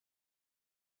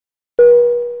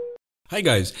Hi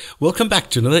guys, welcome back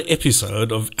to another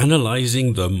episode of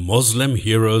analyzing the Muslim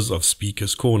heroes of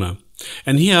Speaker's Corner.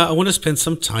 And here I want to spend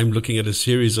some time looking at a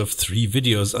series of 3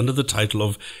 videos under the title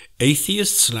of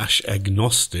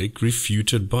Atheist/Agnostic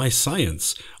Refuted by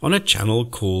Science on a channel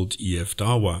called EF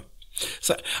Dawa.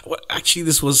 So, well, actually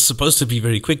this was supposed to be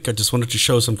very quick. I just wanted to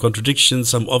show some contradictions,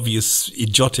 some obvious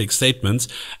idiotic statements,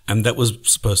 and that was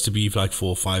supposed to be like 4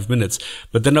 or 5 minutes.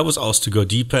 But then I was asked to go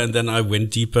deeper, and then I went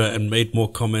deeper and made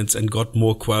more comments and got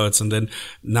more quotes, and then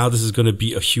now this is going to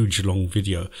be a huge long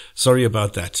video. Sorry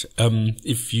about that.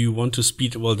 If you want to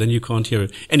speed, well, then you can't hear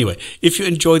it. Anyway, if you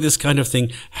enjoy this kind of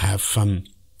thing, have fun.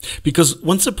 Because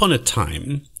once upon a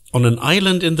time, on an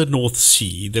island in the North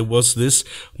Sea, there was this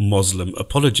Muslim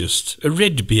apologist, a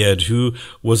redbeard who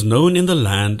was known in the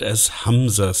land as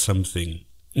Hamza something,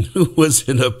 who was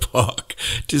in a park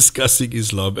discussing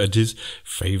Islam and his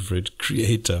favorite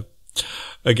creator.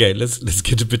 Okay, let's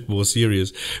get a bit more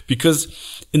serious, because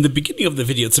in the beginning of the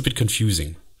video, it's a bit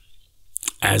confusing,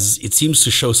 as it seems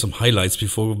to show some highlights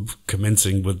before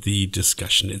commencing with the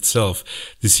discussion itself.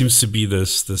 There seems to be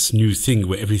this new thing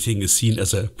where everything is seen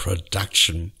as a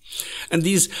production. And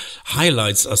these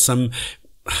highlights are some,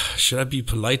 should I be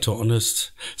polite or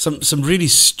honest, some really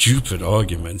stupid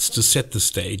arguments to set the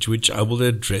stage, which I will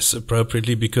address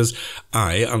appropriately, because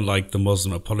I, unlike the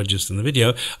Muslim apologist in the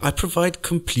video, I provide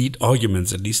complete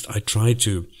arguments. At least I try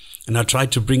to. And I try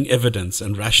to bring evidence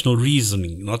and rational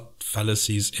reasoning, not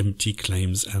fallacies, empty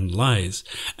claims and lies.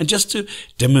 And just to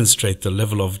demonstrate the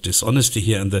level of dishonesty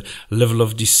here and the level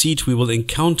of deceit we will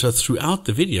encounter throughout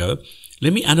the video,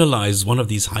 let me analyze one of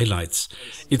these highlights.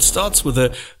 It starts with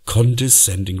a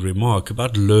condescending remark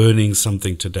about learning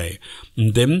something today.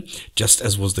 And then, just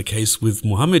as was the case with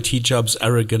Muhammad Hijab's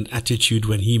arrogant attitude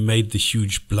when he made the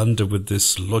huge blunder with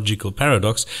this logical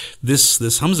paradox,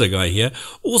 this Hamza guy here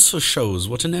also shows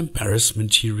what an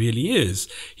embarrassment he really is.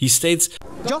 He states,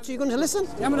 Jot, are you going to listen?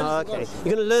 Yeah, I'm going to listen. Okay.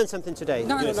 You're going to learn something today?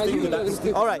 No, you.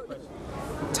 All right.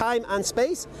 Time and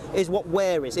space is what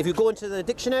where is. If you go into the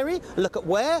dictionary, look at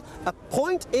where, a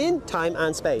point in time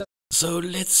and space. So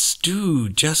let's do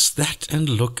just that and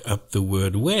look up the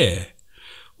word where.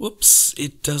 Whoops,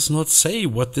 it does not say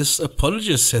what this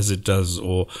apologist says it does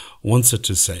or wants it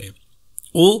to say.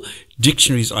 All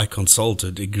dictionaries I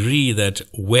consulted agree that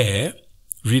where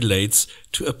relates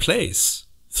to a place,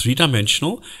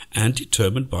 3-dimensional and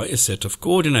determined by a set of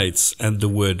coordinates, and the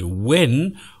word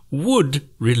when would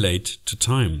relate to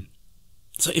time.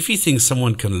 So if he thinks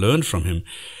someone can learn from him,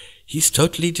 he's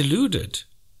totally deluded.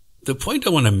 The point I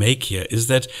want to make here is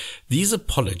that these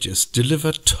apologists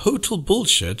deliver total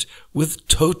bullshit with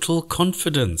total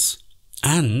confidence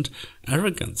and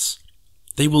arrogance.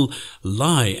 They will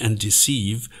lie and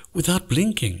deceive without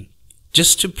blinking,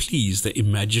 just to please the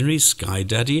imaginary sky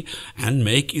daddy and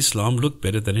make Islam look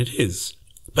better than it is.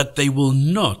 But they will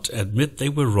not admit they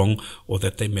were wrong or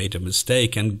that they made a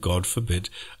mistake and, God forbid,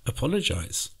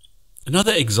 apologize.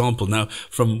 Another example now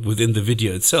from within the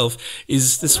video itself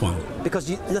is this one. Because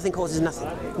nothing causes nothing.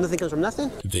 Nothing comes from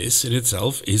nothing. This in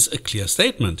itself is a clear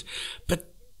statement.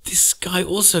 But this guy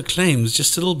also claims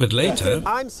just a little bit later,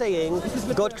 I'm saying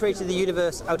God created the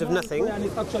universe out of nothing.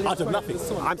 Out of nothing.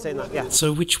 I'm saying that, yeah.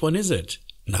 So which one is it?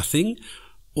 Nothing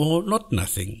or not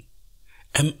nothing?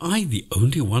 Am I the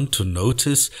only one to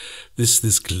notice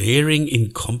this glaring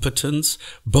incompetence,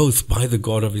 both by the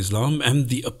God of Islam and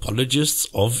the apologists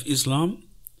of Islam?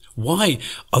 Why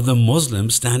are the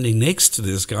Muslims standing next to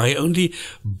this guy only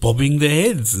bobbing their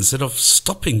heads instead of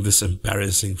stopping this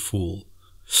embarrassing fool?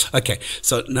 Okay,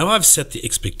 so now I've set the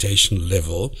expectation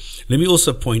level. Let me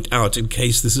also point out, in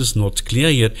case this is not clear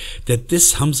yet, that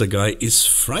this Hamza guy is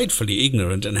frightfully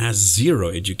ignorant and has zero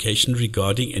education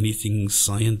regarding anything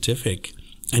scientific.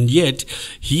 And yet,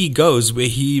 he goes where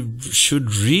he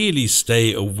should really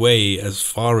stay away as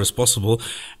far as possible,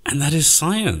 and that is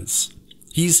science.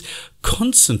 He's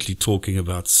constantly talking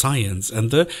about science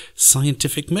and the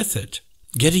scientific method,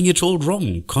 getting it all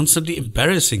wrong, constantly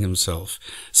embarrassing himself.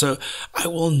 So I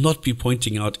will not be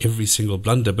pointing out every single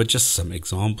blunder, but just some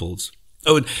examples.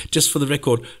 Oh, and just for the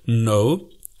record, no,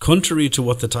 contrary to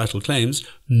what the title claims,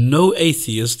 no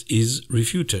atheist is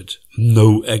refuted.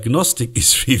 No agnostic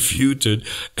is refuted,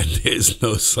 and there is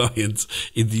no science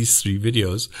in these 3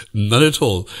 videos. None at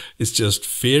all. It's just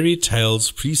fairy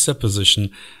tales, presupposition,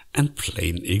 and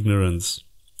plain ignorance.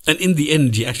 And in the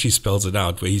end, he actually spells it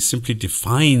out, where he simply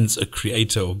defines a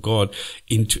creator or God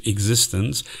into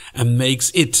existence and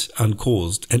makes it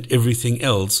uncaused and everything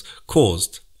else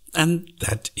caused. And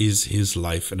that is his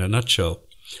life in a nutshell.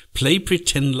 Play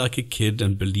pretend like a kid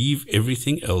and believe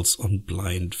everything else on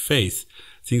blind faith.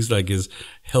 Things like his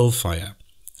hellfire.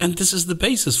 And this is the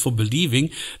basis for believing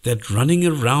that running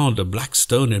around a black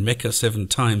stone in Mecca 7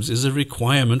 times is a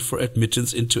requirement for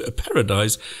admittance into a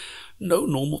paradise no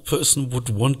normal person would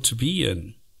want to be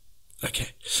in. Okay.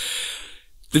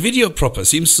 The video proper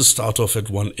seems to start off at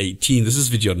 118. This is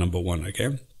video number 1,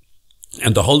 okay?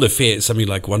 And the whole affair is something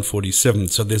like 147,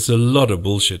 so there's a lot of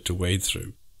bullshit to wade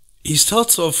through. He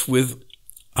starts off with,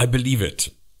 I believe it.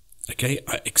 Okay?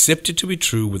 I accept it to be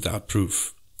true without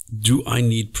proof. Do I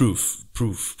need proof?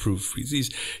 Proof.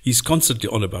 He's constantly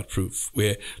on about proof,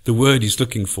 where the word he's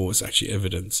looking for is actually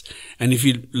evidence. And if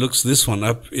he looks this one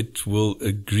up, it will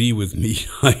agree with me,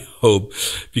 I hope,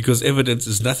 because evidence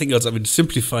is nothing else. I mean,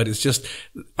 simplified, it's just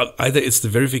either it's the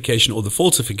verification or the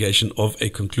falsification of a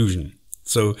conclusion.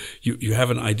 So you have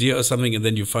an idea or something, and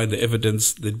then you find the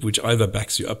evidence which either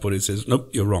backs you up or it says, nope,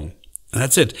 you're wrong. And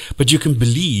that's it. But you can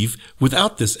believe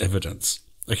without this evidence.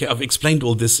 Okay, I've explained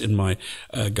all this in my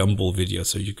Gumball video,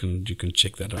 so you can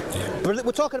check that out there.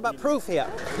 We're talking about proof here.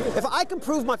 If I can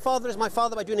prove my father is my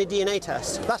father by doing a DNA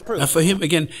test, that's proof. Now for him,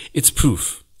 again, it's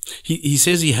proof. He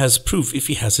says he has proof if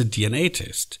he has a DNA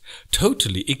test,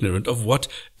 totally ignorant of what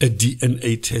a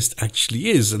DNA test actually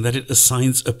is and that it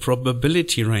assigns a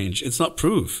probability range. It's not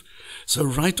proof. So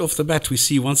right off the bat, we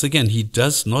see once again, he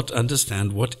does not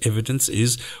understand what evidence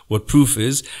is, what proof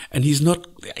is, and he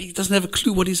doesn't have a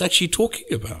clue what he's actually talking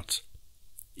about.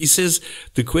 He says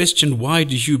the question, why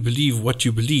do you believe what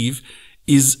you believe,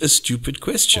 is a stupid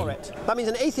question. Correct. That means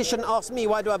an atheist shouldn't ask me,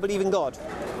 why do I believe in God?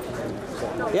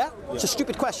 Yeah? It's a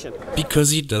stupid question.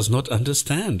 Because he does not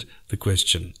understand the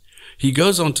question. He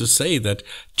goes on to say that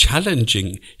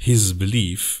challenging his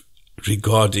belief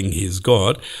regarding his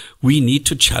God, we need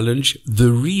to challenge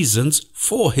the reasons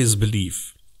for his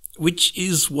belief, which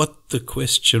is what the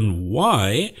question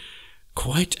why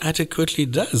quite adequately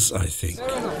does, I think.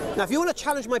 Now, if you want to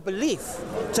challenge my belief,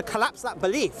 to collapse that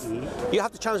belief, you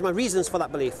have to challenge my reasons for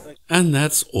that belief. And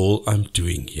that's all I'm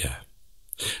doing here.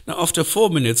 Now, after 4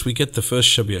 minutes, we get the first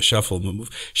Shabir shuffle move,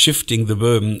 shifting the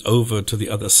burden over to the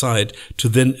other side to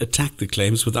then attack the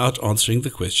claims without answering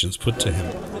the questions put to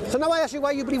him. So now I ask you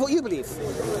why you believe what you believe.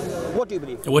 What do you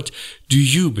believe? What do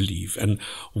you believe and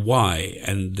why?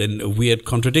 And then a weird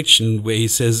contradiction where he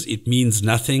says it means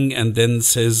nothing and then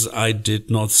says I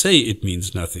did not say it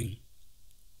means nothing.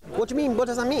 What do you mean? What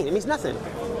does that mean? It means nothing.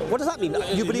 What does that mean?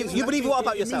 You believe what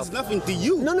about yourself? It means nothing to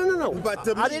you. No.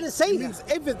 But I didn't say it that. means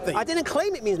everything. I didn't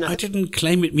claim it means nothing. I didn't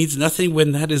claim it means nothing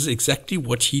when that is exactly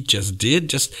what he just did,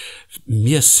 just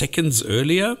mere seconds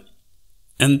earlier.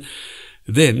 And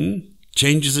then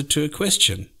changes it to a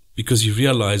question because he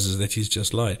realizes that he's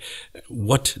just lied.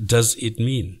 What does it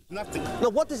mean? Nothing. No,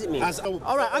 what does it mean?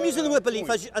 All right, I'm using the word belief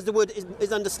as the word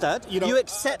is understood. You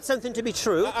accept something to be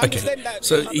true. Okay,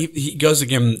 so he goes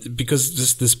again,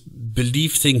 because this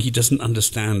belief thing, he doesn't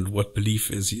understand what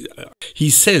belief is. He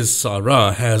says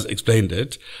Sarah has explained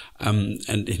it,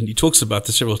 and he talks about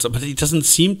this several times, but he doesn't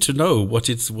seem to know what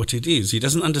it is. He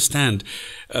doesn't understand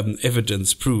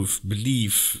evidence, proof,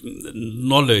 belief,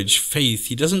 knowledge, faith.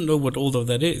 He doesn't know what all of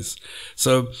that is.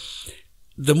 So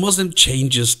the Muslim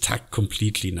changes tack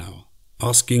completely now,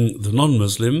 asking the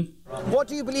non-Muslim, what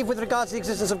do you believe with regards to the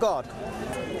existence of God?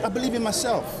 I believe in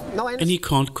myself. No, and he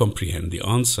can't comprehend the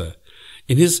answer.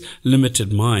 In his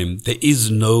limited mind, there is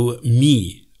no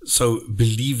me. So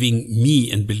believing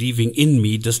me and believing in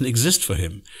me doesn't exist for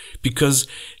him because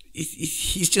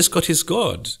he's just got his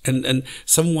God. And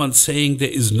someone saying there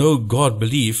is no God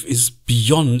belief is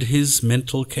beyond his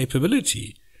mental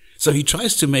capability. So he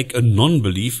tries to make a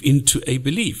non-belief into a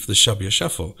belief, the Shabir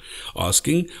shuffle,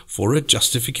 asking for a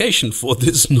justification for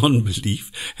this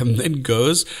non-belief, and then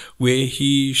goes where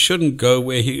he shouldn't go,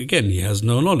 where he has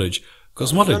no knowledge.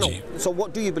 Cosmology. No. So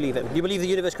what do you believe in? Do you believe the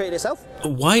universe created itself?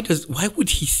 Why would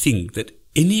he think that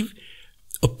any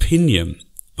opinion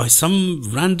by some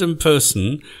random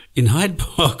person in Hyde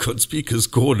Park on Speaker's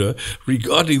Corner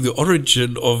regarding the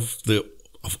origin of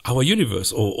our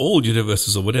universe or all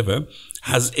universes or whatever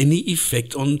has any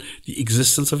effect on the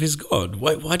existence of his God?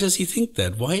 Why does he think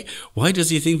that? Why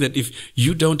does he think that if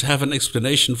you don't have an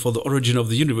explanation for the origin of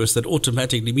the universe, that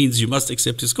automatically means you must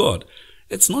accept his God?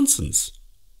 It's nonsense.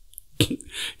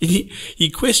 He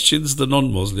questions the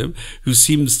non-Muslim who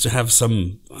seems to have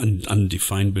some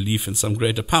undefined belief in some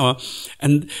greater power,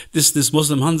 and this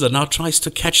Muslim Hamza now tries to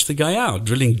catch the guy out,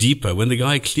 drilling deeper when the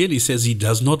guy clearly says he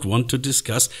does not want to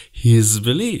discuss his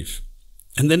belief.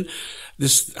 And then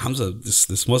this Hamza,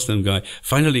 this Muslim guy,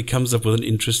 finally comes up with an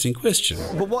interesting question.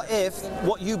 But what if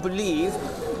what you believe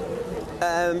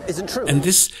isn't true? And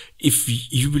this,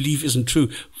 if you believe isn't true,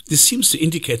 this seems to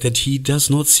indicate that he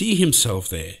does not see himself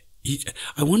there.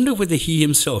 I wonder whether he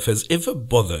himself has ever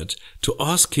bothered to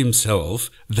ask himself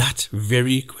that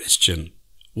very question.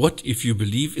 What if you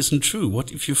believe isn't true?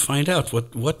 What if you find out?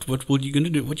 What will you going to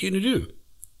do? What are you going to do?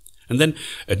 And then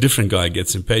a different guy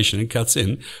gets impatient and cuts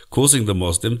in, causing the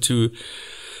Muslim to,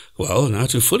 well, now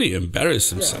to fully embarrass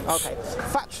himself. Okay.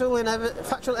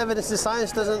 Factual evidence in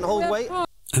science doesn't hold weight.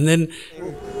 And then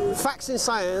facts in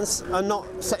science are not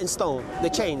set in stone. They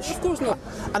change. Of course not.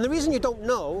 And the reason you don't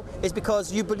know is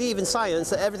because you believe in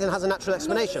science that everything has a natural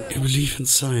explanation. You believe in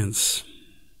science.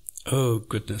 Oh,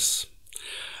 goodness.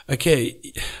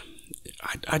 Okay,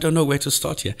 I don't know where to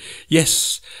start here.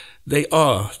 Yes, they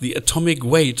are. The atomic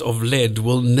weight of lead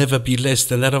will never be less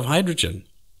than that of hydrogen.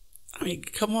 I mean,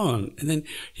 come on. And then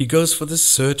he goes for this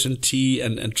certainty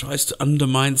and tries to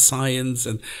undermine science,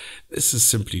 and this is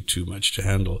simply too much to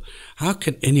handle. How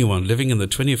can anyone living in the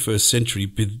 21st century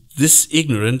be this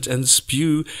ignorant and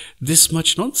spew this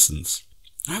much nonsense?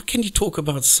 How can you talk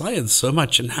about science so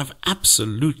much and have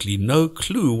absolutely no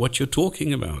clue what you're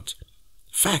talking about?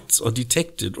 Facts are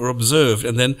detected or observed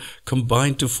and then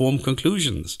combined to form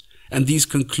conclusions. And these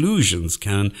conclusions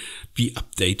can be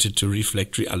updated to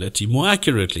reflect reality more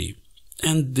accurately.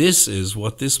 And this is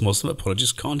what this Muslim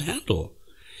apologist can't handle.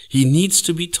 He needs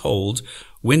to be told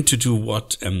when to do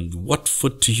what and what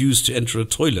foot to use to enter a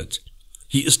toilet.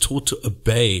 He is taught to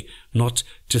obey, not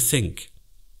to think.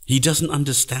 He doesn't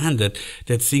understand that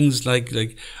things like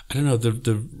I don't know,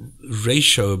 the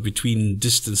ratio between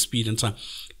distance, speed and time,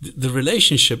 the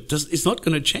relationship is not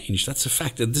going to change. That's a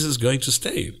fact, and this is going to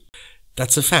stay.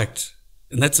 That's a fact,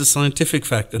 and that's a scientific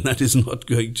fact, and that is not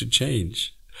going to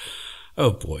change.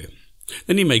 Oh boy.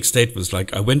 Then he makes statements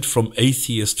like, I went from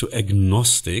atheist to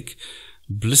agnostic,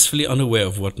 blissfully unaware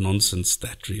of what nonsense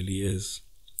that really is.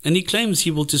 And he claims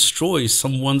he will destroy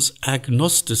someone's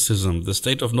agnosticism, the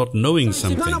state of not knowing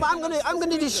something. No, but I'm going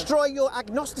to destroy your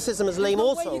agnosticism as lame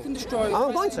also. You can destroy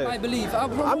I'm going to. I believe.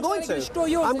 I'm going to. Destroy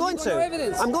yours. I'm going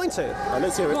to. I'm going to.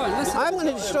 Let's hear it. I'm going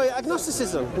to destroy your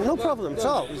agnosticism. No problem at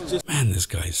all. Man, this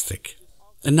guy is thick.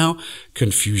 And now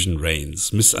confusion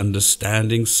reigns,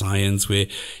 misunderstanding science, where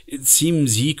it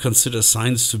seems he considers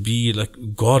science to be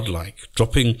like godlike,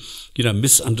 dropping,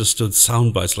 misunderstood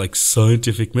sound bites like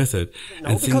scientific method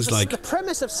and things like. The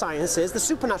premise of science is the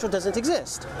supernatural doesn't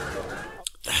exist.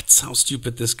 That's how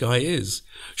stupid this guy is.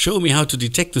 Show me how to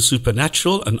detect the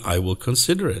supernatural and I will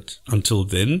consider it. Until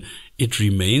then, it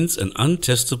remains an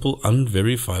untestable,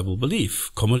 unverifiable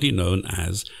belief, commonly known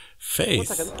as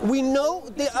faith. We know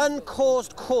the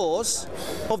uncaused cause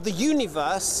of the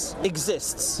universe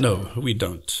exists. No, we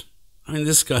don't. I mean,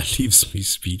 this guy leaves me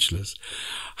speechless.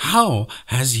 How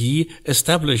has he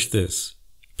established this?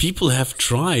 People have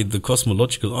tried the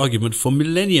cosmological argument for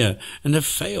millennia and have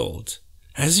failed.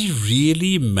 Has he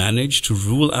really managed to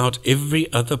rule out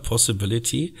every other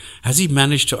possibility? Has he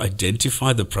managed to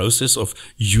identify the process of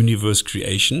universe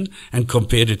creation and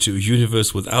compared it to a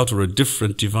universe without or a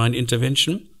different divine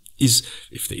intervention?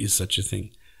 If there is such a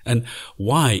thing. And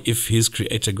why, if his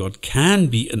creator God can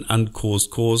be an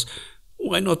uncaused cause,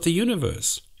 why not the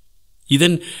universe? He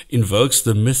then invokes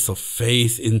the myth of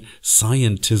faith in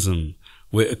scientism,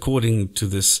 where according to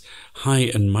this high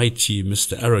and mighty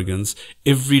Mr. Arrogance,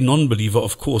 every non-believer,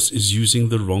 of course, is using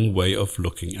the wrong way of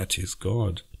looking at his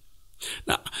God.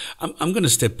 Now, I'm going to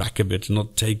step back a bit and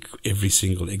not take every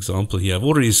single example here. I've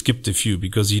already skipped a few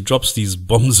because he drops these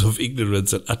bombs of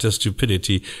ignorance and utter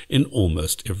stupidity in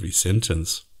almost every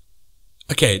sentence.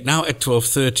 Okay, now at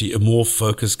 12:30, a more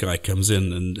focused guy comes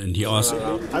in and he asks...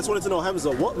 I just wanted to know,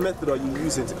 Hamza, what method are you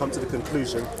using to come to the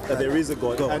conclusion that there is a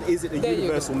God? And is it a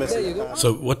universal message?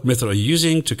 So what method are you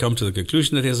using to come to the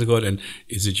conclusion that there's a God, and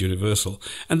is it universal?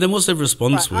 And the Muslim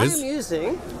responds with... I'm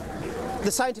using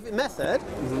the scientific method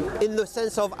in the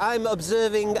sense of I'm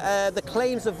observing the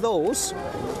claims of those...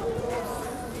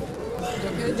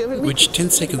 which 10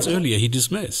 seconds earlier he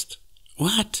dismissed.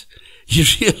 What? He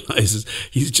realizes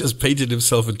he's just painted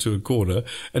himself into a corner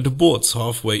and aborts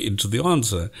halfway into the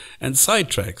answer and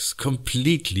sidetracks,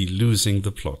 completely losing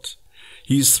the plot.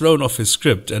 He's thrown off his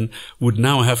script and would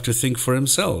now have to think for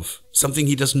himself, something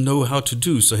he doesn't know how to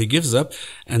do, so he gives up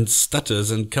and stutters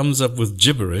and comes up with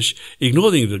gibberish,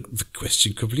 ignoring the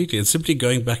question completely and simply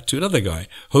going back to another guy,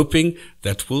 hoping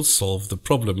that will solve the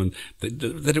problem and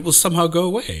that it will somehow go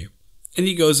away. And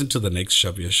he goes into the next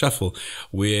Shabir shuffle.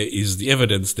 Where is the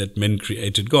evidence that men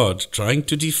created God? Trying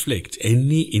to deflect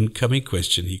any incoming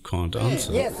question he can't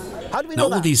answer. Yes. How do we Now, know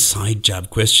that? all these side jab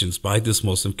questions by this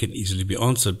Muslim can easily be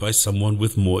answered by someone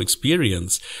with more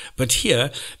experience. But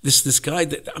here, this guy,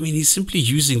 he's simply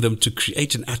using them to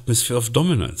create an atmosphere of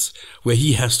dominance, where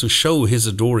he has to show his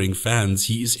adoring fans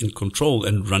he is in control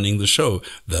and running the show,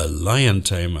 the lion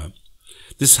tamer.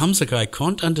 This Hamza guy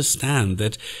can't understand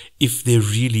that if there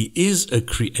really is a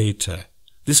creator,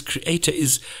 this creator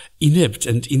is inept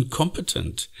and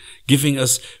incompetent, giving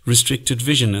us restricted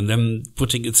vision and then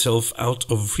putting itself out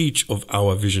of reach of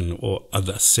our vision or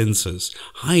other senses,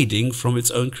 hiding from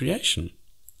its own creation.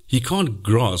 He can't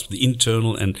grasp the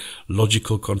internal and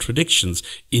logical contradictions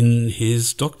in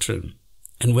his doctrine.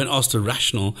 And when asked a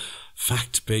rational,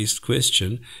 fact-based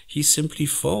question, he simply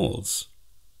folds.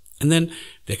 And then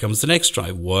there comes the next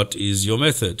try. What is your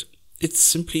method? It's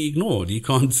simply ignored. He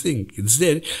can't think.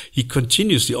 Instead, he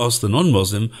continuously asks the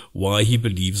non-Muslim why he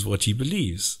believes what he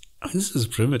believes. This is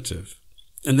primitive.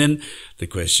 And then the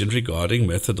question regarding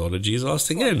methodology is asked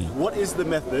again. What is the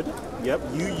method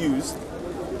you use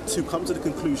to come to the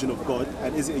conclusion of God,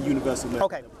 and is it a universal method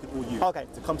Okay. that we can all use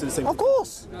to come to the same Of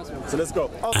course. So let's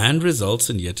go. And results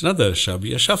in yet another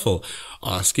Shabir shuffle,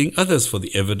 asking others for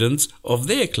the evidence of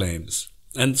their claims.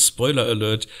 And spoiler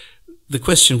alert, the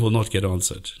question will not get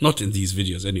answered. Not in these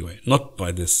videos anyway. Not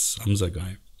by this Hamza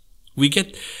guy. We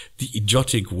get the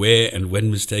idiotic where and when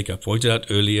mistake I pointed out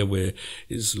earlier, where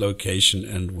is location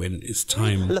and when is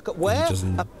time. Look at where,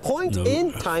 a point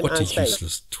in time what and a space.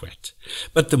 useless twat.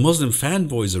 But the Muslim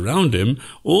fanboys around him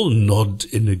all nod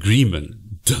in agreement.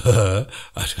 Duh,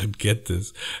 I don't get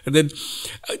this. And then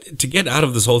to get out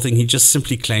of this whole thing, he just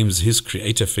simply claims his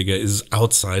creator figure is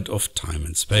outside of time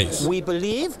and space. We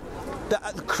believe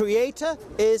that the creator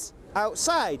is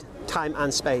outside time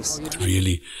and space.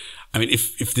 Really?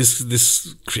 If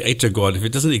this creator God, if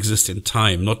it doesn't exist in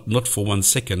time, not for 1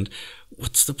 second,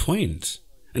 what's the point?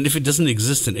 And if it doesn't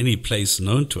exist in any place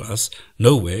known to us,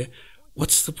 nowhere,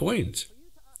 what's the point?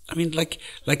 Like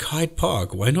Hyde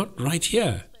Park, why not right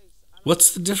here?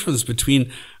 What's the difference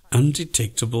between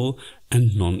undetectable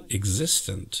and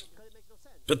non-existent?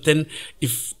 But then,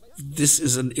 if this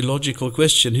is an illogical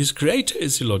question, his creator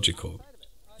is illogical.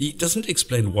 He doesn't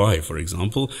explain why, for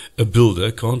example, a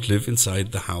builder can't live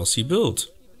inside the house he built.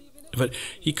 But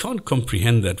he can't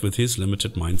comprehend that with his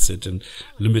limited mindset and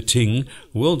limiting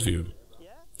worldview.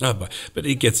 But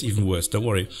it gets even worse, don't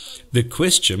worry. The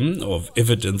question of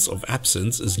evidence of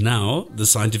absence is now the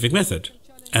scientific method.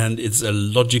 And it's a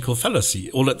logical fallacy,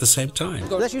 all at the same time.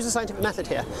 Let's use the scientific method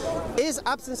here. Is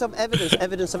absence of evidence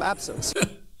evidence of absence?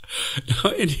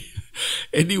 Now,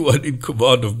 anyone in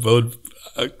command of both,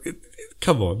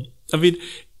 come on.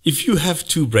 If you have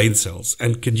two brain cells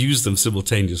and can use them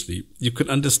simultaneously, you can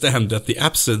understand that the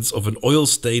absence of an oil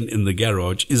stain in the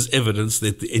garage is evidence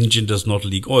that the engine does not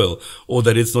leak oil or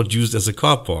that it's not used as a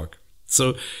car park.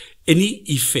 So any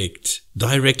effect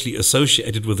directly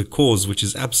associated with a cause which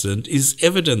is absent is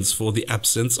evidence for the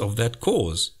absence of that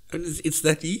cause. It's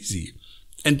that easy.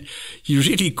 And he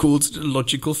really calls it a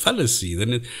logical fallacy.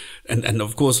 And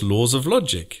of course, laws of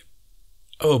logic.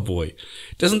 Oh boy,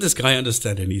 doesn't this guy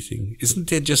understand anything? Isn't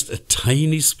there just a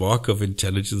tiny spark of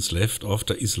intelligence left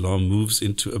after Islam moves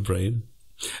into a brain?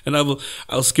 And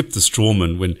I'll skip the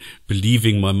strawman when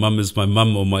believing my mum is my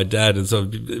mum or my dad and so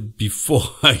before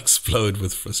I explode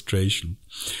with frustration.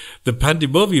 The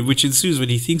pandemonium which ensues when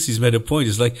he thinks he's made a point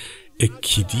is like a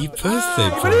kiddie birthday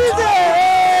party.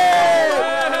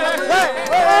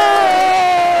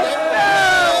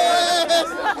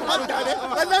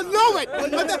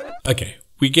 Okay,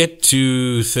 we get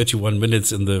to 31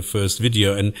 minutes in the first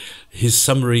video, and his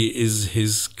summary is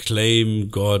his claim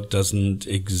God doesn't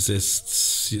exist,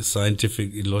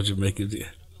 scientific logic,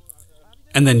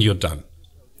 and then you're done.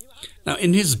 Now,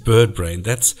 in his bird brain,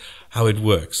 that's how it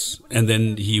works. And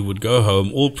then he would go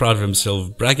home, all proud of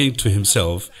himself, bragging to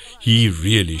himself, he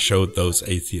really showed those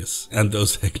atheists and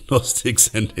those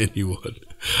agnostics and anyone.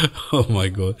 Oh my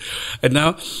God. And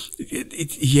now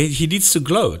he needs to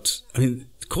gloat.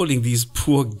 Calling these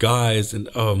poor guys and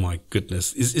oh my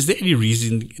goodness. Is there any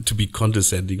reason to be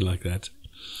condescending like that?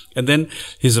 And then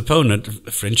his opponent,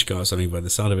 a French guy or something by the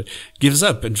sound of it, gives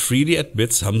up and freely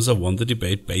admits Hamza won the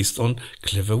debate based on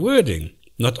clever wording,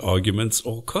 not arguments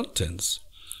or contents.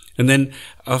 And then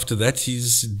after that,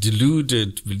 he's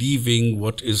deluded, believing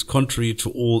what is contrary to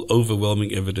all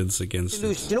overwhelming evidence against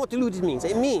it. Do you know what deluded means?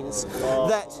 It means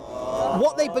that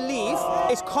what they believe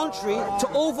is contrary to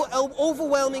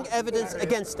overwhelming evidence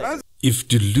against it. If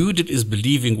deluded is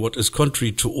believing what is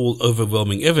contrary to all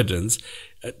overwhelming evidence,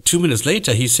 2 minutes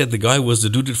later he said the guy was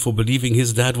deluded for believing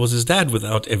his dad was his dad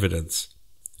without evidence.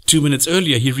 2 minutes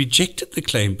earlier he rejected the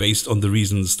claim based on the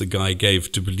reasons the guy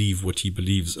gave to believe what he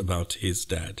believes about his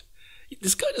dad.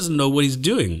 This guy doesn't know what he's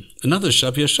doing. Another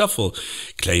Shabir shuffle,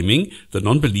 claiming the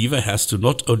non-believer has to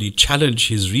not only challenge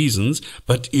his reasons,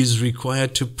 but is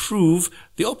required to prove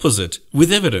the opposite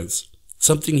with evidence,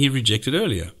 something he rejected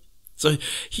earlier. So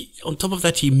on top of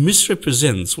that, he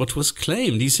misrepresents what was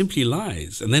claimed. He simply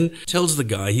lies and then tells the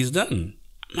guy he's done.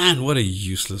 Man, what a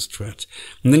useless twat.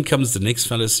 And then comes the next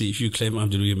fallacy. If you claim I'm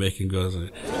deluded, you're making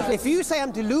God. If you say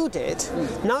I'm deluded,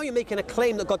 now you're making a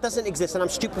claim that God doesn't exist and I'm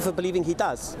stupid for believing he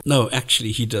does. No,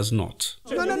 actually, he does not.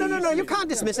 No. You can't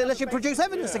dismiss it unless you produce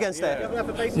evidence against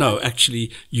it. No,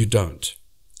 actually, you don't.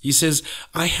 He says,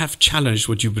 I have challenged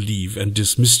what you believe and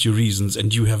dismissed your reasons,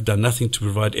 and you have done nothing to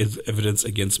provide evidence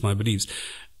against my beliefs.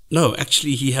 No,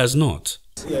 actually, he has not.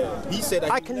 Yeah, he said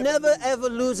I can never ever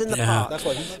lose in the park. That's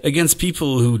what against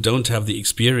people who don't have the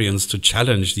experience to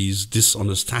challenge these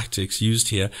dishonest tactics used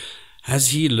here.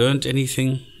 Has he learned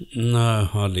anything? No,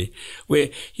 hardly. Where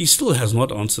he still has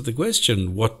not answered the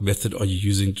question, what method are you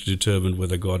using to determine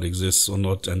whether God exists or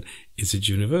not, and is it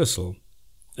universal?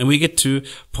 And we get to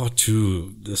part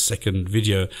 2, the second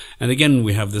video. And again,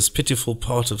 we have this pitiful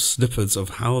part of snippets of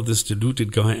how this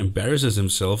deluded guy embarrasses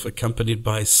himself, accompanied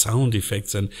by sound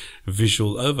effects and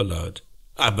visual overload.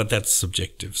 But that's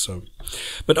subjective, so.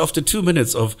 But after 2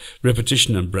 minutes of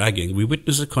repetition and bragging, we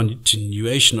witness a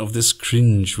continuation of this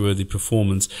cringe-worthy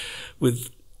performance with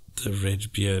the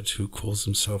red beard who calls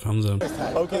himself Hamza.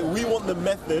 Okay, we want the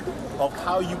method of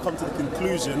how you come to the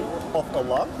conclusion of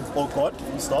Allah or God,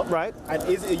 you start. Right. And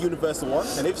is it a universal one?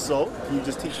 And if so, can you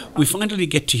just teach? We finally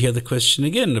get to hear the question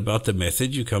again about the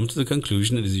method you come to the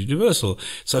conclusion it is universal.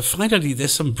 So finally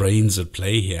there's some brains at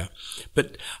play here.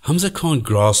 But Hamza can't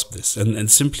grasp this and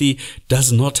simply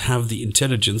does not have the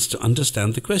intelligence to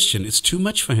understand the question. It's too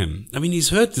much for him. I mean, he's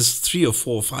heard this 3 or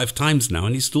 4 or 5 times now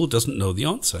and he still doesn't know the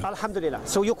answer. Alhamdulillah.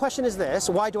 So your question is this: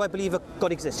 why do I believe a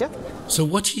God exists? Yeah. So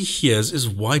what he hears is,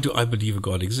 why do I believe a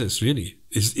God exists? Really,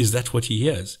 is that what he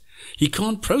hears? He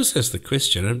can't process the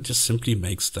question and just simply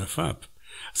makes stuff up.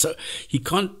 So he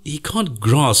can't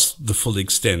grasp the full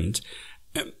extent,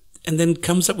 and then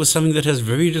comes up with something that has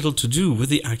very little to do with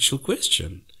the actual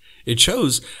question. It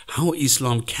shows how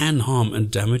Islam can harm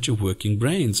and damage a working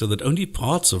brain, so that only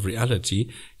parts of reality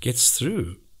gets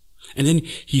through. And then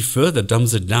he further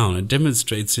dumbs it down and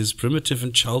demonstrates his primitive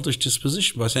and childish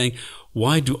disposition by saying,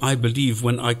 why do I believe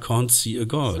when I can't see a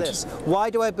God? Why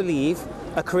do I believe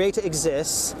a creator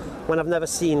exists when I've never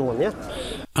seen one, yeah?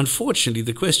 Unfortunately,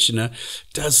 the questioner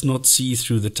does not see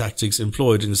through the tactics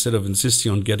employed. Instead of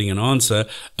insisting on getting an answer,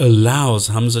 allows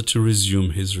Hamza to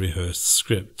resume his rehearsed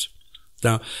script.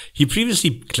 Now, he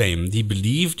previously claimed he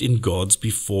believed in gods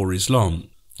before Islam.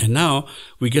 And now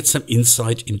we get some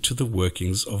insight into the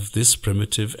workings of this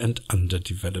primitive and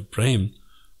underdeveloped brain.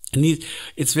 And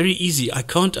it's very easy. I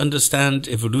can't understand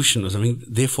evolution or something,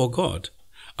 therefore God.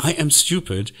 I am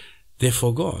stupid,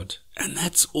 therefore God. And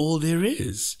that's all there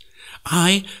is.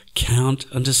 I can't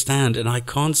understand and I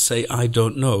can't say I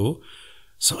don't know,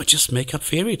 so I just make up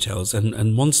fairy tales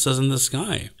and monsters in the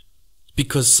sky.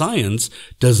 Because science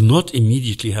does not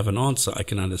immediately have an answer I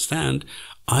can understand,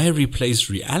 I replace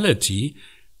reality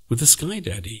with the sky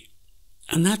daddy.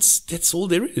 And that's all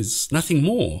there is, nothing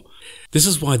more. This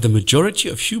is why the majority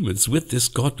of humans with this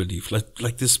God belief,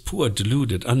 like this poor,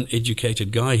 deluded,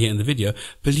 uneducated guy here in the video,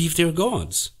 believe they're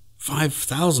gods.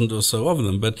 5,000 or so of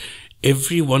them, but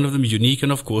every one of them unique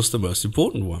and of course the most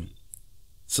important one.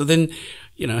 So then,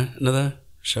 another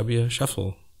Shabir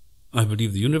shuffle. I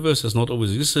believe the universe has not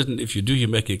always existed, and if you do, you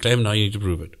make a claim, now you need to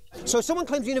prove it. So if someone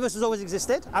claims the universe has always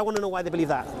existed, I want to know why they believe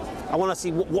that. I want to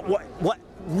see what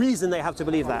reason they have to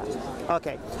believe that.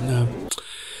 Okay. No.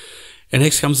 And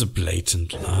next comes a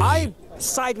blatant lie. I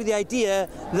side with the idea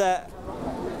that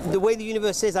the way the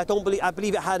universe is, I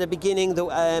believe it had a beginning.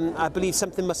 I believe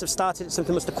something must have started it,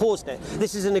 something must have caused it.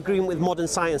 This is in agreement with modern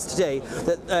science today,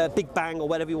 that Big Bang or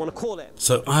whatever you want to call it.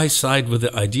 So I side with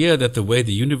the idea that the way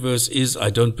the universe is, I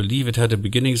don't believe it had a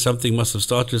beginning. Something must have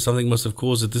started it, something must have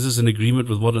caused it. This is in agreement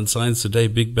with modern science today,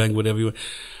 Big Bang, whatever you want.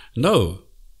 No,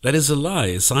 that is a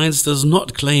lie. Science does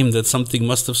not claim that something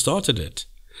must have started it.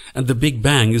 And the Big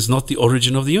Bang is not the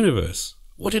origin of the universe.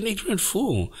 What an ignorant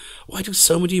fool. Why do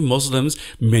so many Muslims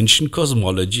mention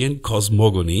cosmology and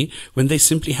cosmogony when they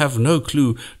simply have no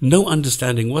clue, no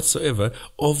understanding whatsoever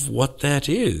of what that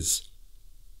is?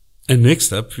 And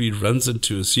next up, he runs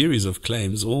into a series of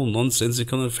claims, all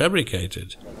nonsensical and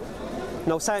fabricated.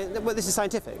 No, but this is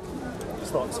scientific.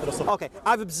 It's not. It's philosophical. Okay,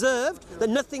 I've observed that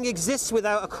nothing exists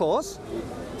without a cause.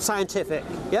 Scientific,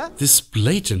 yeah? This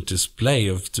blatant display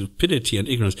of stupidity and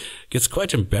ignorance gets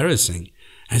quite embarrassing.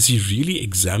 Has he really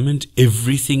examined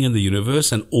everything in the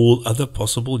universe and all other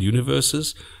possible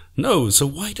universes? No, so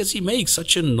why does he make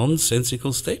such a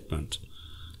nonsensical statement?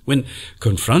 When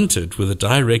confronted with a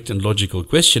direct and logical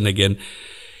question again,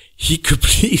 he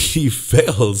completely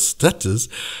fails, stutters,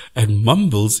 and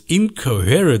mumbles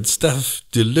incoherent stuff,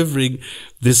 delivering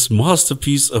this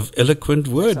masterpiece of eloquent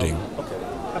wording.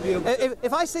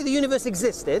 If I say the universe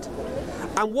existed,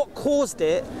 and what caused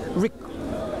it,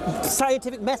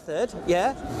 scientific method,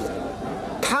 yeah,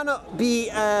 cannot be,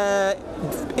 has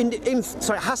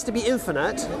to be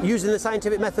infinite using the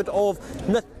scientific method of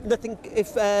nothing,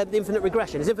 if the infinite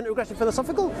regression. Is infinite regression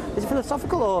philosophical? Is it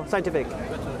philosophical or scientific?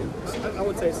 I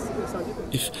would say it's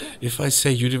scientific. If I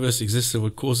say universe exists, it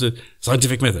would cause a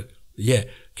scientific method. Yeah,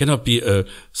 cannot be,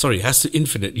 has to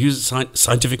infinite, use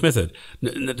scientific method.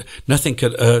 Nothing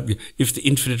can, if the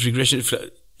infinite regression,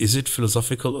 is it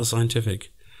philosophical or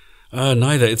scientific?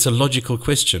 Neither. It's a logical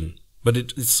question, but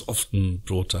it's often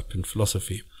brought up in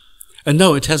philosophy. And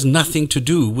no, it has nothing to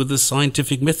do with the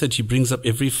scientific method he brings up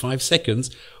every 5 seconds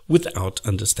without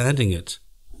understanding it.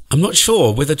 I'm not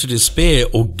sure whether to despair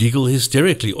or giggle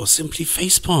hysterically or simply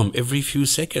facepalm every few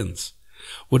seconds.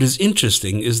 What is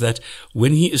interesting is that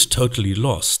when he is totally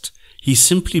lost, he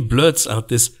simply blurts out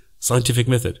this scientific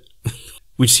method,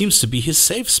 which seems to be his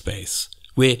safe space,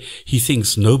 where he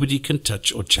thinks nobody can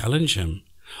touch or challenge him.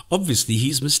 Obviously,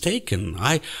 he's mistaken.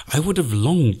 I would have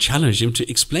long challenged him to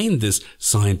explain this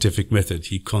scientific method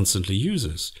he constantly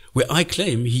uses, where I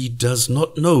claim he does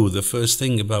not know the first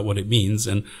thing about what it means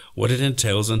and what it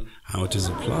entails and how it is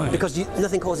applied. Because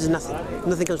nothing causes nothing.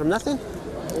 Nothing comes from nothing.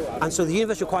 And so the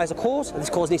universe requires a cause, and this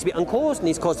cause needs to be uncaused,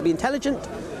 needs cause to be intelligent.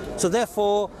 So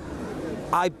therefore,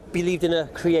 I believed in a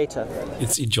creator.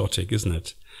 It's idiotic, isn't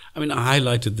it? I mean, I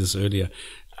highlighted this earlier.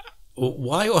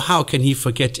 Why or how can he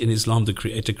forget in Islam the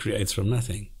creator creates from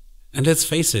nothing? And let's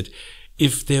face it,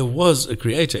 if there was a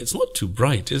creator, it's not too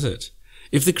bright, is it?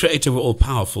 If the creator were all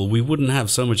powerful, we wouldn't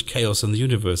have so much chaos in the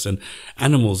universe, and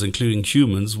animals, including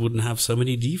humans, wouldn't have so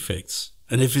many defects.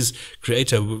 And if his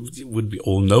creator would be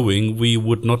all-knowing, we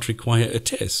would not require a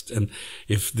test. And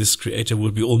if this creator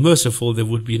would be all-merciful, there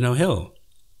would be no hell.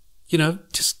 You know,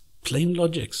 just plain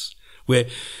logics.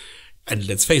 And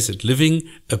let's face it, living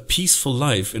a peaceful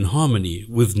life in harmony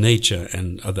with nature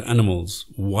and other animals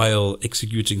while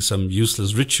executing some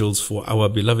useless rituals for our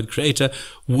beloved creator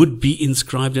would be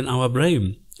inscribed in our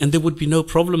brain. And there would be no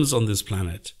problems on this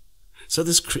planet. So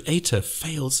this creator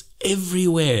fails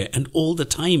everywhere and all the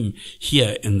time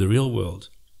here in the real world.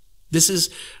 This is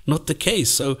not the case.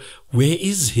 So where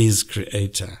is his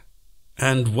creator?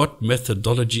 And what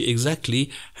methodology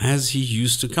exactly has he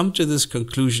used to come to this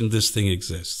conclusion this thing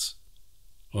exists?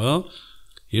 Well,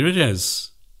 here it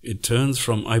is. It turns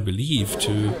from I believe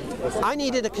to I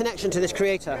needed a connection to this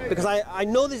creator because I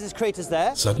know there's this creator's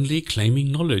there. Suddenly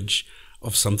claiming knowledge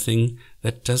of something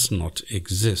that does not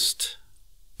exist.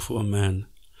 Poor man.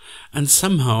 And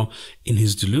somehow, in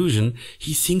his delusion,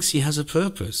 he thinks he has a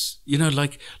purpose. You know,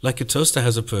 like a toaster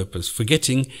has a purpose,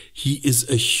 forgetting he is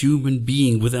a human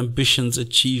being with ambitions,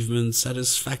 achievements,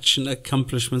 satisfaction,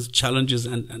 accomplishments, challenges,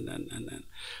 and.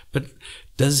 But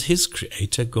does his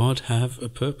creator God have a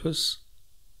purpose?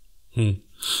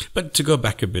 But to go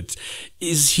back a bit,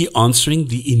 is he answering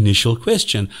the initial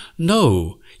question?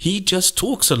 No, he just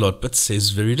talks a lot but says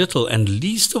very little, and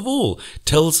least of all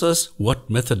tells us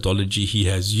what methodology he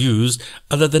has used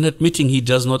other than admitting he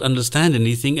does not understand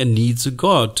anything and needs a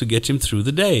God to get him through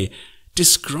the day,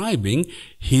 describing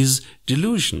his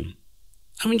delusion.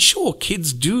 I mean, sure,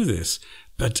 kids do this,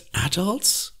 but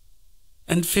adults?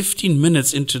 And 15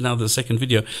 minutes into now the second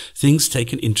video, things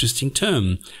take an interesting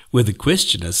turn, where the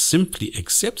questioner simply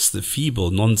accepts the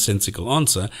feeble, nonsensical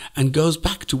answer and goes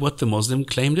back to what the Muslim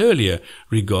claimed earlier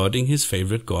regarding his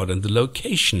favorite God and the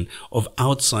location of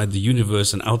outside the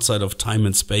universe and outside of time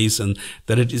and space, and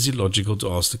that it is illogical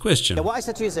to ask the question. Yeah, what I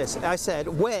said to you is this. I said,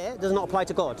 where does not apply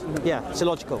to God. Yeah, it's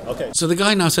illogical. Okay. So the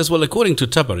guy now says, well, according to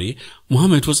Tabari,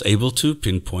 Muhammad was able to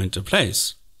pinpoint a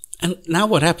place. And now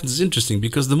what happens is interesting,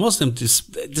 because the Muslim, this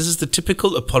is the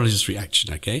typical apologist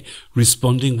reaction, okay?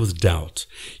 Responding with doubt.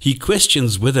 He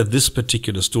questions whether this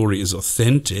particular story is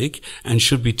authentic and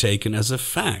should be taken as a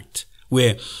fact,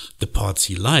 where the parts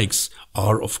he likes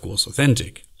are, of course,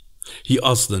 authentic. He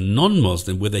asks the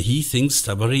non-Muslim whether he thinks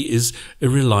Tabari is a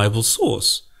reliable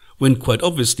source, when quite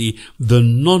obviously the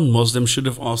non-Muslim should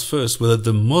have asked first whether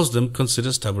the Muslim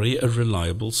considers Tabari a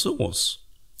reliable source.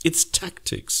 It's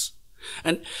tactics.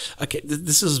 And okay,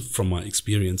 this is from my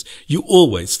experience. You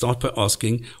always start by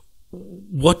asking,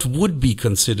 what would be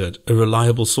considered a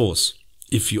reliable source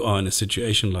if you are in a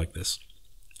situation like this?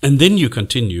 And then you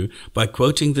continue by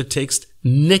quoting the text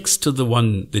next to the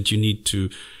one that you need to,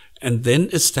 and then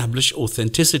establish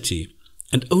authenticity.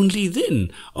 And only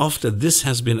then, after this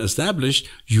has been established,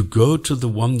 you go to the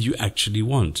one you actually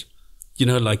want. You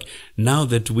know, like, now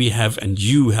that we have and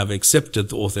you have accepted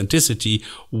the authenticity,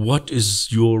 what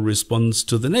is your response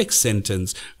to the next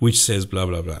sentence, which says blah,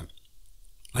 blah, blah?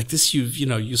 Like this,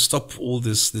 you stop all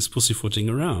this pussyfooting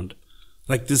around.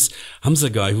 Like this Hamza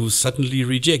guy who suddenly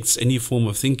rejects any form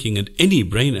of thinking and any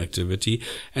brain activity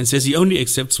and says he only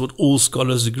accepts what all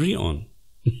scholars agree on,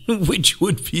 which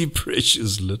would be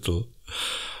precious little.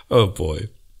 Oh boy.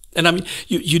 And I mean,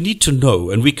 you need to know,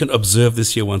 and we can observe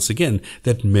this here once again,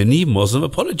 that many Muslim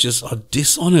apologists are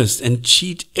dishonest and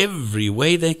cheat every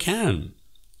way they can.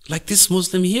 Like this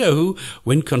Muslim here who,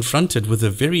 when confronted with a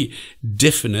very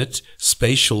definite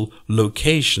spatial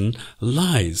location,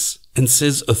 lies and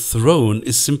says a throne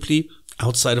is simply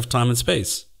outside of time and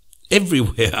space.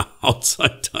 Everywhere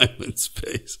outside time and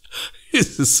space.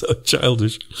 This is so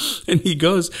childish. And he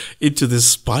goes into this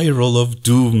spiral of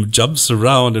doom, jumps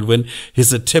around, and when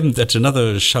his attempt at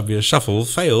another Shabir shuffle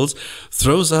fails,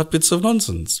 throws out bits of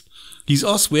nonsense. He's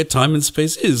asked where time and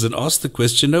space is and asked the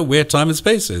questioner where time and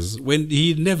space is, when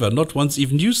he never, not once,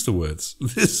 even used the words.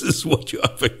 This is what you're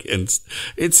up against.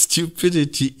 It's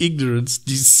stupidity, ignorance,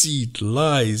 deceit,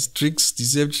 lies, tricks,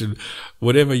 deception,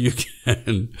 whatever you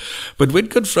can. But when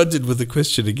confronted with the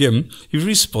question again, he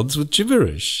responds with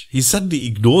gibberish. He suddenly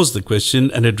ignores the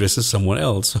question and addresses someone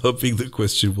else, hoping the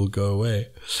question will go away.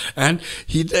 And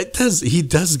he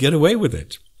does get away with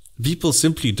it. People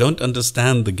simply don't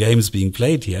understand the games being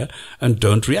played here and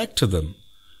don't react to them.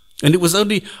 And it was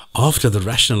only after the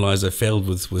rationalizer failed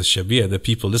with Shabir that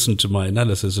people listened to my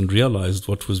analysis and realized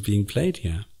what was being played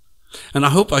here. And I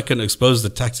hope I can expose the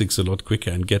tactics a lot quicker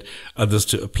and get others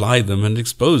to apply them and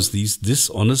expose these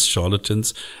dishonest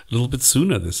charlatans a little bit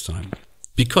sooner this time.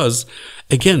 Because,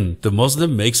 again, the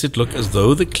Muslim makes it look as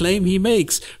though the claim he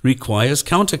makes requires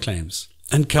counterclaims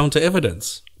and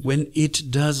counter-evidence, when it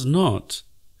does not.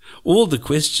 All the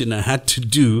questioner had to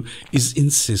do is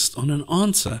insist on an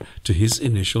answer to his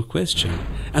initial question,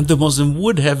 and the Muslim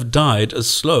would have died a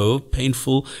slow,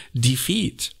 painful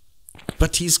defeat.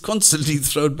 But he's constantly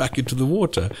thrown back into the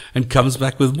water and comes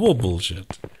back with more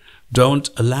bullshit. Don't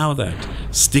allow that.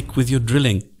 Stick with your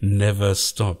drilling. Never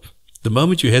stop. The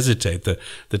moment you hesitate,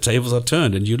 the tables are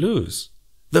turned and you lose.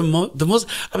 The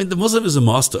Muslim is a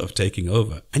master of taking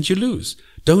over, and you lose.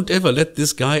 Don't ever let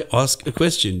this guy ask a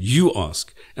question. You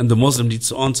ask, and the Muslim needs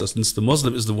to answer, since the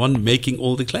Muslim is the one making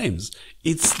all the claims.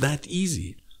 It's that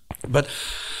easy. But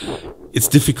it's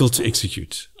difficult to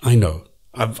execute. I know.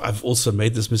 I've also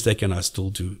made this mistake, and I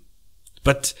still do.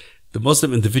 But the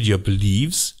Muslim in the video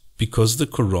believes because the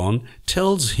Qur'an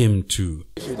tells him to.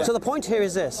 So the point here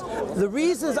is this. The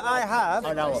reasons I have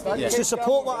to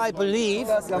support what I believe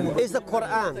is the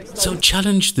Qur'an. So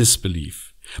challenge this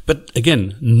belief. But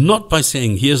again, not by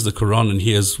saying here's the Qur'an and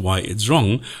here's why it's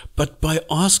wrong, but by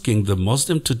asking the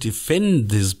Muslim to defend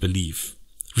this belief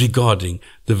regarding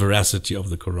the veracity of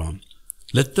the Qur'an.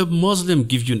 Let the Muslim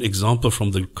give you an example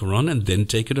from the Qur'an and then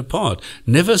take it apart.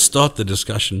 Never start the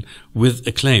discussion with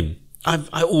a claim.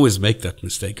 I always make that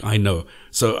mistake, I know.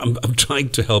 So I'm trying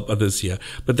to help others here.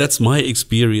 But that's my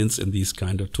experience in these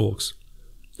kind of talks.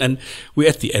 And we're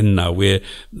at the end now where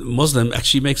the Muslim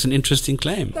actually makes an interesting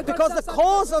claim. Because the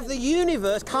cause of the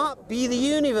universe can't be the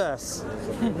universe.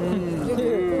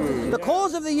 The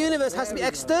cause of the universe has to be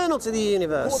external to the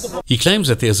universe. He claims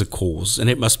that there's a cause and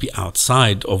it must be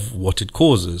outside of what it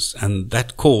causes. And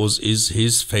that cause is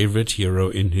his favorite hero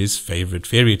in his favorite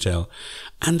fairy tale.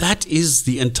 And that is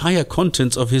the entire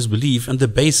content of his belief and the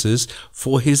basis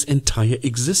for his entire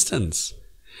existence.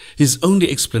 His only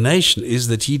explanation is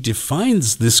that he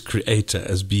defines this creator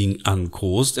as being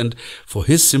uncaused, and for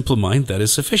his simple mind that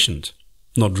is sufficient,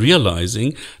 not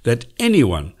realizing that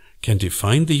anyone can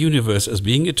define the universe as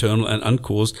being eternal and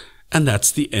uncaused, and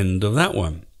that's the end of that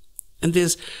one. And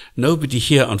there's nobody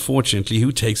here, unfortunately,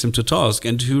 who takes him to task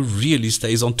and who really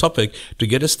stays on topic to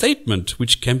get a statement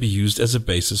which can be used as a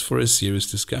basis for a serious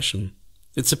discussion.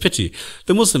 It's a pity.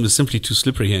 The Muslim is simply too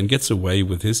slippery here and gets away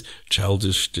with his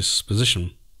childish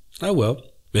disposition. Oh well,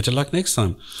 better luck next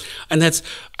time. And that's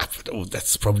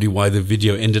probably why the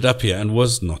video ended up here and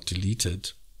was not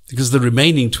deleted. Because the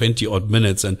remaining 20 odd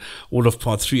minutes and all of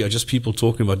part 3 are just people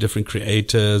talking about different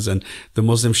creators and the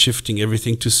Muslim shifting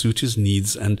everything to suit his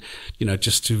needs and,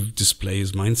 just to display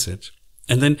his mindset.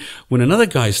 And then when another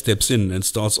guy steps in and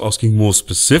starts asking more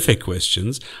specific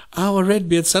questions, our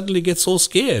Redbeard suddenly gets all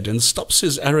scared and stops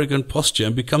his arrogant posture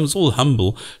and becomes all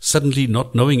humble, suddenly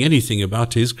not knowing anything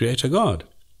about his creator God.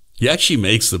 He actually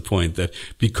makes the point that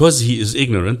because he is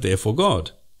ignorant, therefore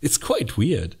God. It's quite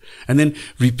weird. And then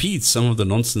repeats some of the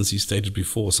nonsense he stated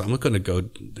before, so I'm not going to go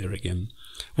there again.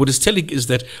 What is telling is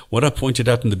that what I pointed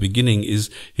out in the beginning is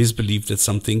his belief that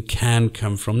something can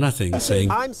come from nothing,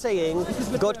 saying... I'm saying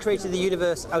God created the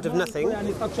universe out of nothing.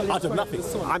 Out of nothing?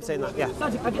 I'm saying that, yeah.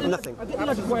 Nothing.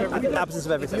 The absence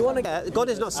of everything. God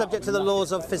is not subject to the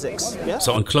laws of physics, yeah?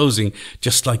 So on closing,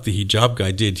 just like the hijab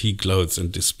guy did, he gloats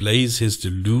and displays his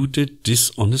deluded,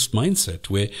 dishonest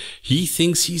mindset, where he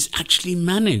thinks he's actually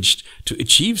managed to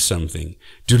achieve something,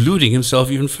 deluding himself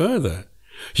even further.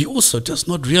 He also does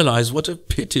not realize what a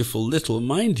pitiful little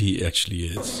mind he actually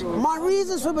is. My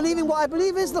reasons for believing what I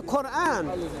believe is the Qur'an.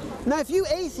 Now, if you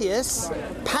atheists,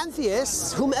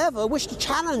 pantheists, whomever wish to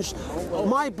challenge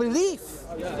my belief,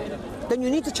 then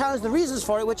you need to challenge the reasons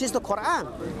for it, which is the Qur'an.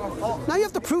 Now you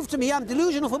have to prove to me I'm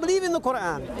delusional for believing the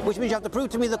Qur'an, which means you have to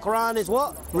prove to me the Qur'an is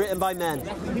what? Written by men,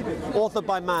 authored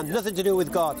by man, nothing to do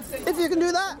with God. If you can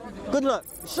do that, good luck,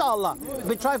 inshallah.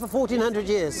 Been trying for 1400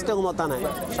 years, still not done it,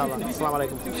 inshallah. Assalamu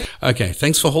alaikum. Okay,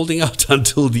 thanks for holding out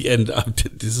until the end.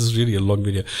 This is really a long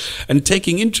video. And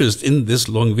taking interest in this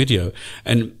long video.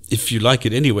 And if you like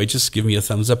it anyway, just give me a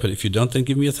thumbs up. And if you don't, then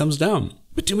give me a thumbs down.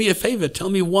 But do me a favor, tell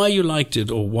me why you liked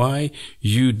it or why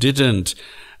you didn't.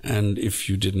 And if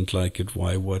you didn't like it,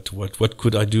 why, what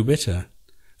could I do better?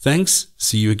 Thanks.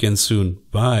 See you again soon.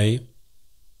 Bye.